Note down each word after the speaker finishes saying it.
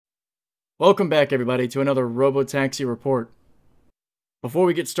Welcome back, everybody, to another RoboTaxi Report. Before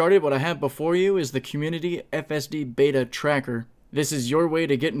we get started, what I have before you is the Community FSD Beta Tracker. This is your way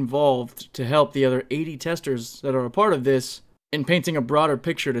to get involved to help the other 80 testers that are a part of this in painting a broader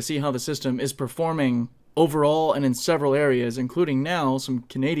picture to see how the system is performing overall and in several areas, including now some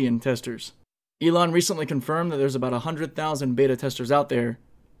Canadian testers. Elon recently confirmed that there's about 100,000 beta testers out there,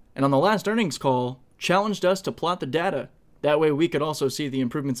 and on the last earnings call, challenged us to plot the data. That way we could also see the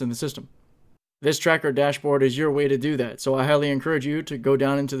improvements in the system. This tracker dashboard is your way to do that, so I highly encourage you to go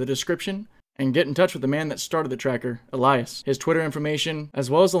down into the description and get in touch with the man that started the tracker, Elias. His Twitter information, as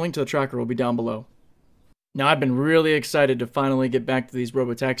well as the link to the tracker, will be down below. Now, I've been really excited to finally get back to these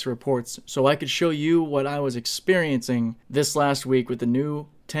RoboTaxi reports so I could show you what I was experiencing this last week with the new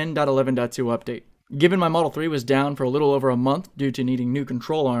 10.11.2 update. Given my Model 3 was down for a little over a month due to needing new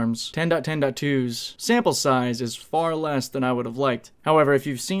control arms, 10.10.2's sample size is far less than I would have liked. However, if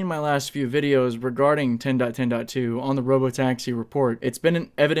you've seen my last few videos regarding 10.10.2 on the RoboTaxi report, it's been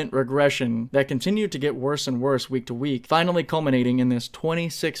an evident regression that continued to get worse and worse week to week, finally culminating in this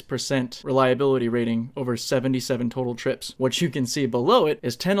 26% reliability rating over 77 total trips. What you can see below it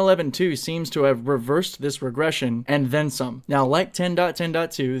is 10.11.2 seems to have reversed this regression and then some. Now, like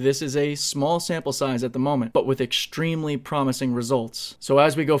 10.10.2, this is a small sample size at the moment, but with extremely promising results. So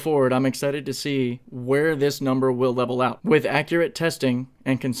as we go forward, I'm excited to see where this number will level out. With accurate testing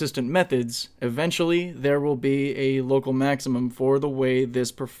and consistent methods, eventually there will be a local maximum for the way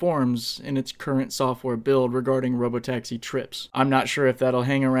this performs in its current software build regarding RoboTaxi trips. I'm not sure if that'll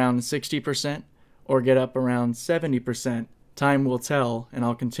hang around 60% or get up around 70%. Time will tell, and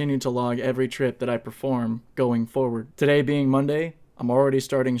I'll continue to log every trip that I perform going forward. Today being Monday, I'm already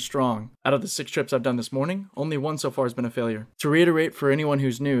starting strong. Out of the 6 trips I've done this morning, only 1 so far has been a failure. To reiterate for anyone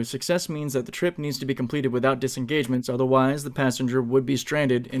who's new, success means that the trip needs to be completed without disengagements, otherwise the passenger would be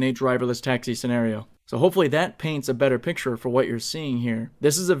stranded in a driverless taxi scenario. So hopefully that paints a better picture for what you're seeing here.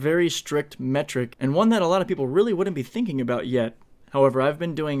 This is a very strict metric, and one that a lot of people really wouldn't be thinking about yet. However, I've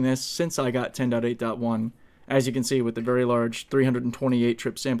been doing this since I got 10.8.1. As you can see with the very large 328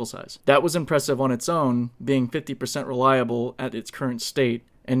 trip sample size. That was impressive on its own, being 50% reliable at its current state,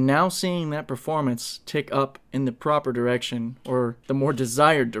 and now seeing that performance tick up in the proper direction, or the more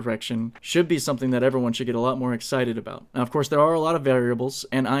desired direction, should be something that everyone should get a lot more excited about. Now, of course, there are a lot of variables,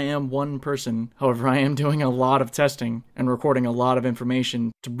 and I am one person. However, I am doing a lot of testing and recording a lot of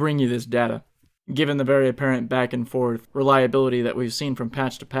information to bring you this data. Given the very apparent back and forth reliability that we've seen from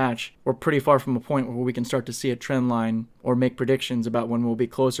patch to patch, we're pretty far from a point where we can start to see a trend line or make predictions about when we'll be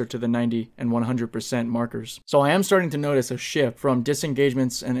closer to the 90 and 100% markers. So I am starting to notice a shift from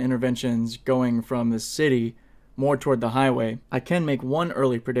disengagements and interventions going from the city more toward the highway. I can make one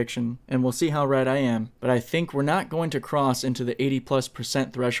early prediction, and we'll see how right I am, but I think we're not going to cross into the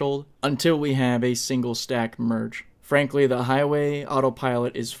 80+% threshold until we have a single stack merge. Frankly, the highway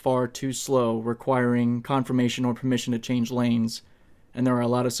autopilot is far too slow, requiring confirmation or permission to change lanes, and there are a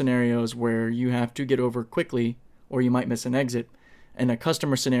lot of scenarios where you have to get over quickly or you might miss an exit. In a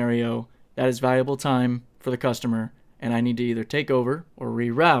customer scenario, that is valuable time for the customer, and I need to either take over or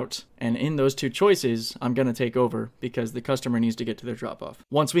reroute, and in those 2 choices, I'm going to take over because the customer needs to get to their drop-off.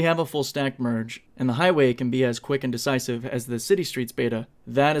 Once we have a full stack merge, and the highway can be as quick and decisive as the city streets beta,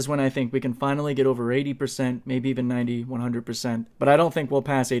 that is when I think we can finally get over 80%, maybe even 90, 100%, but I don't think we'll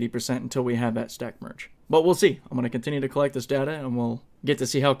pass 80% until we have that stack merge. But we'll see. I'm going to continue to collect this data, and we'll get to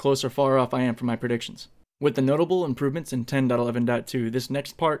see how close or far off I am from my predictions. With the notable improvements in 10.11.2, this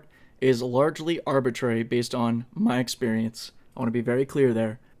next part is largely arbitrary based on my experience. I want to be very clear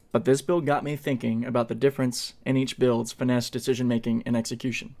there. But this build got me thinking about the difference in each build's finesse, decision making, and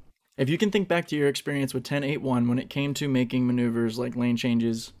execution. If you can think back to your experience with 10.8.1 when it came to making maneuvers like lane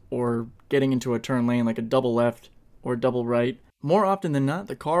changes or getting into a turn lane like a double left or double right, more often than not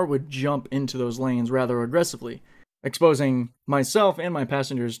the car would jump into those lanes rather aggressively, exposing myself and my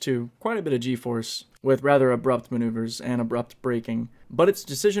passengers to quite a bit of G-force with rather abrupt maneuvers and abrupt braking. But its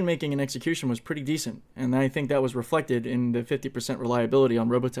decision-making and execution was pretty decent, and I think that was reflected in the 50% reliability on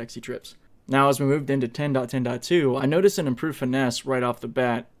RoboTaxi trips. Now, as we moved into 10.10.2, I noticed an improved finesse right off the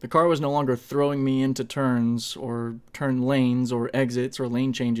bat. The car was no longer throwing me into turns or turn lanes or exits or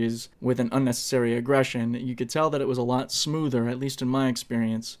lane changes with an unnecessary aggression. You could tell that it was a lot smoother, at least in my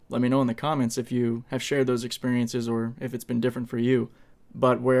experience. Let me know in the comments if you have shared those experiences or if it's been different for you.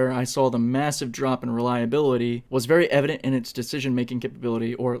 But where I saw the massive drop in reliability was very evident in its decision-making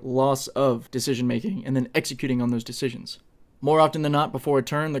capability or loss of decision-making and then executing on those decisions. More often than not, before a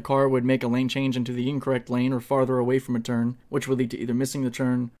turn, the car would make a lane change into the incorrect lane or farther away from a turn, which would lead to either missing the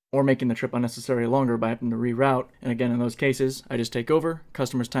turn or making the trip unnecessarily longer by having to reroute. And again, in those cases, I just take over.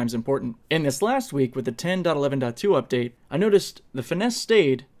 Customer's time's important. In this last week with the 10.11.2 update, I noticed the finesse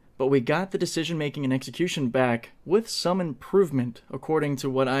stayed, but we got the decision-making and execution back with some improvement according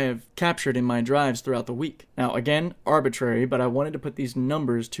to what I have captured in my drives throughout the week. Now, again, arbitrary, but I wanted to put these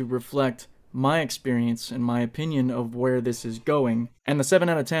numbers to reflect my experience and my opinion of where this is going. And the 7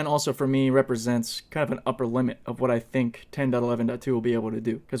 out of 10 also for me represents kind of an upper limit of what I think 10.11.2 will be able to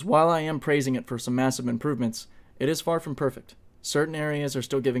do. Because while I am praising it for some massive improvements, it is far from perfect. Certain areas are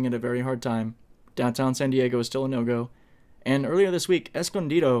still giving it a very hard time. Downtown San Diego is still a no-go. And earlier this week,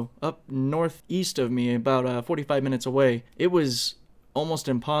 Escondido, up northeast of me, about 45 minutes away, it was almost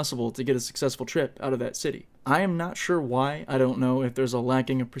impossible to get a successful trip out of that city. I am not sure why. I don't know if there's a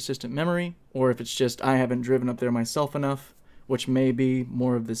lacking of persistent memory, or if it's just I haven't driven up there myself enough, which may be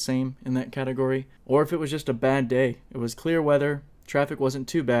more of the same in that category, or if it was just a bad day. It was clear weather, traffic wasn't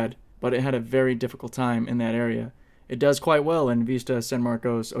too bad, but it had a very difficult time in that area. It does quite well in Vista, San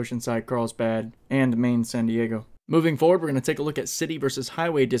Marcos, Oceanside, Carlsbad, and Main San Diego. Moving forward, we're going to take a look at city versus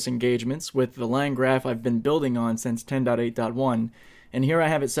highway disengagements with the line graph I've been building on since 10.8.1. And here I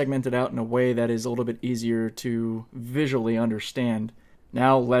have it segmented out in a way that is a little bit easier to visually understand.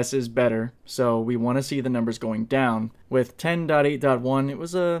 Now less is better, so we want to see the numbers going down. With 10.8.1, it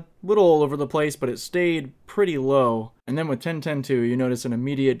was a little all over the place, but it stayed pretty low. And then with 10.10.2, you notice an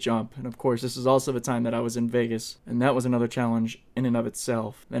immediate jump. And of course, this is also the time that I was in Vegas, and that was another challenge in and of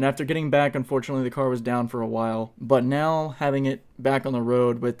itself. And after getting back, unfortunately, the car was down for a while. But now, having it back on the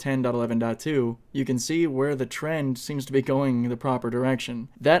road with 10.11.2, you can see where the trend seems to be going the proper direction.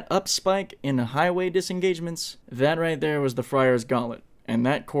 That up spike in highway disengagements, that right there was the Friar's Gauntlet. And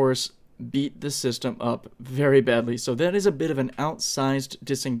that course beat the system up very badly. So that is a bit of an outsized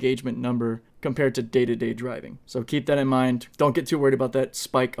disengagement number compared to day-to-day driving. So keep that in mind. Don't get too worried about that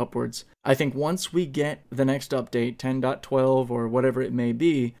spike upwards. I think once we get the next update, 10.12 or whatever it may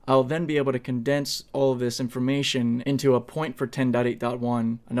be, I'll then be able to condense all of this information into a point for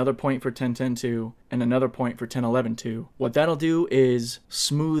 10.8.1, another point for 10.10.2, and another point for 10.11.2. What that'll do is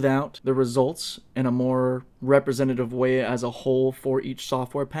smooth out the results in a more representative way as a whole for each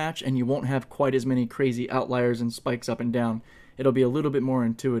software patch, and you won't have quite as many crazy outliers and spikes up and down. It'll be a little bit more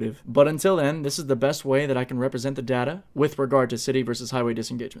intuitive. But until then, this is the best way that I can represent the data with regard to city versus highway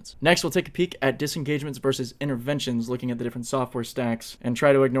disengagements. Next, we'll take a peek at disengagements versus interventions, looking at the different software stacks, and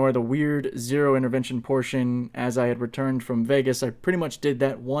try to ignore the weird zero intervention portion. As I had returned from Vegas, I pretty much did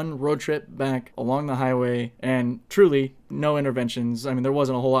that one road trip back along the highway, and truly, no interventions. I mean, there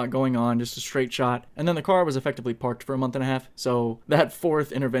wasn't a whole lot going on, just a straight shot. And then the car was effectively parked for a month and a half. So that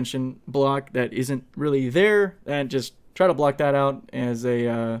fourth intervention block that isn't really there, that just try to block that out as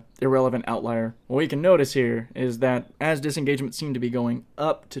a irrelevant outlier. What we can notice here is that as disengagements seem to be going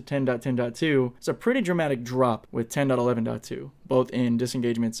up to 10.10.2, it's a pretty dramatic drop with 10.11.2, both in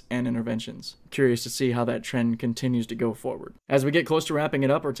disengagements and interventions. Curious to see how that trend continues to go forward. As we get close to wrapping it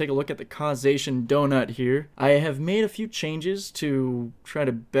up, or take a look at the causation donut here, I have made a few changes to try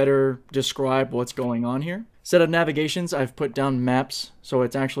to better describe what's going on here. Set of navigations, I've put down maps, so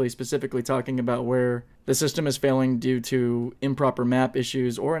it's actually specifically talking about where the system is failing due to improper map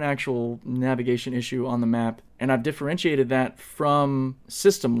issues or an actual navigation issue on the map. And I've differentiated that from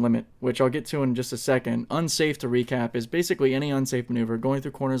system limit, which I'll get to in just a second. Unsafe, to recap, is basically any unsafe maneuver, going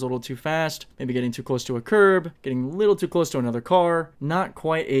through corners a little too fast, maybe getting too close to a curb, getting a little too close to another car. Not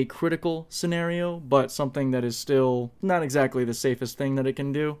quite a critical scenario, but something that is still not exactly the safest thing that it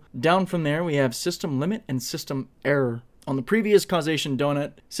can do. Down from there, we have system limit and system error. On the previous causation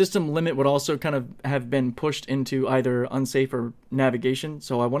donut, system limit would also kind of have been pushed into either unsafe or navigation.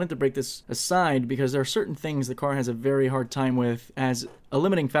 So I wanted to break this aside because there are certain things the car has a very hard time with as a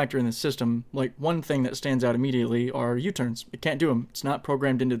limiting factor in the system. Like, one thing that stands out immediately are U-turns. It can't do them. It's not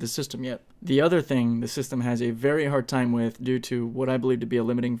programmed into the system yet. The other thing the system has a very hard time with, due to what I believe to be a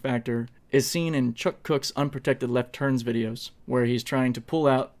limiting factor, is seen in Chuck Cook's unprotected left turns videos, where he's trying to pull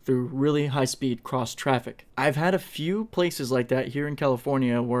out through really high-speed cross traffic. I've had a few places like that here in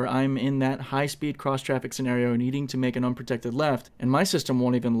California where I'm in that high-speed cross traffic scenario needing to make an unprotected left, and my system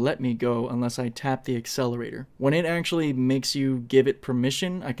won't even let me go unless I tap the accelerator. When it actually makes you give it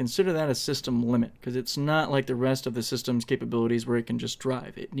permission, I consider that a system limit, because it's not like the rest of the system's capabilities where it can just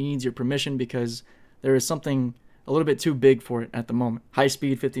drive. It needs your permission because there is something a little bit too big for it at the moment. High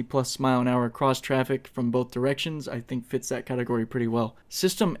speed 50 plus mile an hour cross traffic from both directions I think fits that category pretty well.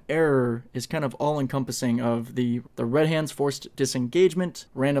 System error is kind of all encompassing of the red hand's forced disengagement,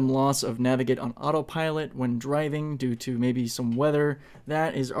 random loss of navigate on autopilot when driving due to maybe some weather.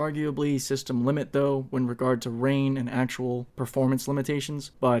 That is arguably system limit though when regard to rain and actual performance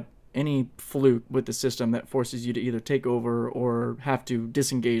limitations, but any fluke with the system that forces you to either take over or have to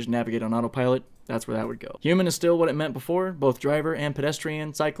disengage navigate on autopilot, that's where that would go. Human is still what it meant before, both driver and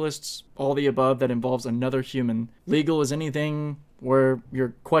pedestrian, cyclists, all the above that involves another human. Legal is anything where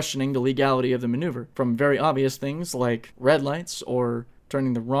you're questioning the legality of the maneuver, from very obvious things like red lights or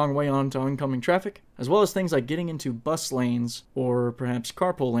turning the wrong way onto oncoming traffic, as well as things like getting into bus lanes or perhaps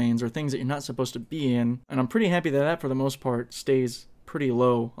carpool lanes or things that you're not supposed to be in. And I'm pretty happy that that for the most part stays pretty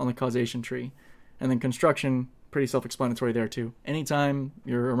low on the causation tree. And then construction, pretty self-explanatory there too. Anytime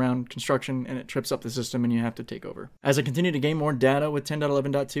you're around construction and it trips up the system and you have to take over. As I continue to gain more data with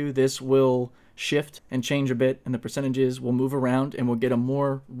 10.11.2, this will shift and change a bit, and the percentages will move around, and we'll get a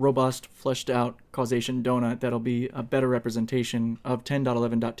more robust, fleshed out causation donut that'll be a better representation of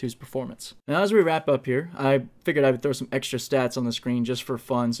 10.11.2's performance. Now, as we wrap up here, I figured I would throw some extra stats on the screen just for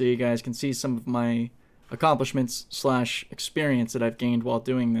fun so you guys can see some of my accomplishments / experience that I've gained while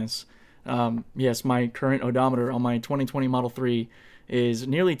doing this. Yes, my current odometer on my 2020 Model 3 is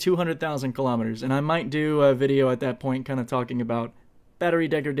nearly 200,000 kilometers, and I might do a video at that point kind of talking about battery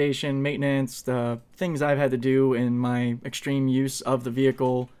degradation, maintenance, the things I've had to do in my extreme use of the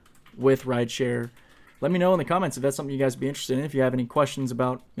vehicle with rideshare. Let me know in the comments if that's something you guys would be interested in. If you have any questions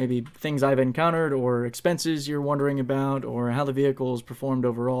about maybe things I've encountered or expenses you're wondering about or how the vehicle has performed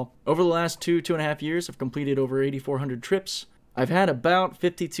overall. Over the last 2.5 years, I've completed over 8,400 trips. I've had about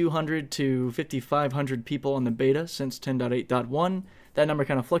 5,200 to 5,500 people on the beta since 10.8.1. That number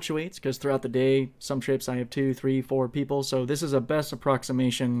kind of fluctuates because throughout the day, some trips I have 2, 3, 4 people. So this is a best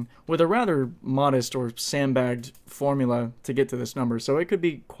approximation with a rather modest or sandbagged formula to get to this number. So it could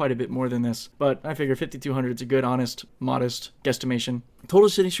be quite a bit more than this, but I figure 5,200 is a good, honest, modest guesstimation. Total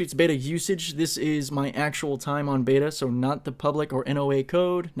City Streets beta usage. This is my actual time on beta, so not the public or NOA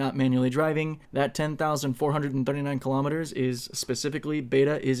code, not manually driving. That 10,439 kilometers is specifically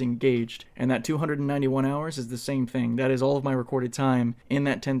beta is engaged, and that 291 hours is the same thing. That is all of my recorded time in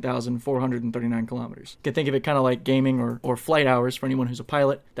that 10,439 kilometers. You can think of it kind of like gaming or flight hours for anyone who's a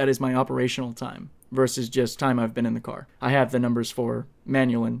pilot. That is my operational time versus just time I've been in the car. I have the numbers for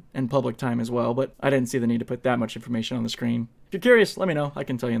manual and public time as well, but I didn't see the need to put that much information on the screen. If you're curious, let me know. I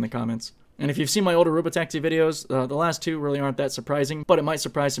can tell you in the comments. And if you've seen my older RoboTaxi videos, the last two really aren't that surprising, but it might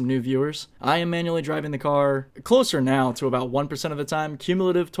surprise some new viewers. I am manually driving the car closer now to about 1% of the time.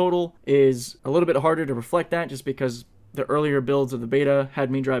 Cumulative total is a little bit harder to reflect that just because the earlier builds of the beta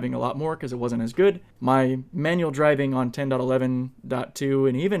had me driving a lot more because it wasn't as good. My manual driving on 10.11.2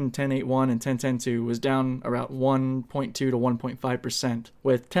 and even 10.8.1 and 10.10.2 was down around 1.2 to 1.5%.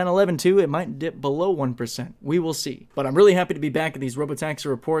 With 10.11.2, it might dip below 1%. We will see. But I'm really happy to be back at these RoboTaxi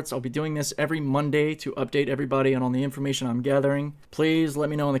reports. I'll be doing this every Monday to update everybody on all the information I'm gathering. Please let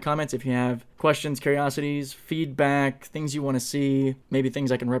me know in the comments if you have questions, curiosities, feedback, things you want to see, maybe things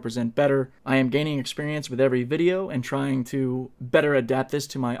I can represent better. I am gaining experience with every video and trying to better adapt this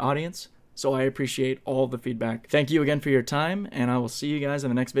to my audience, so I appreciate all the feedback. Thank you again for your time, and I will see you guys in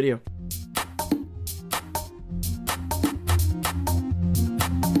the next video.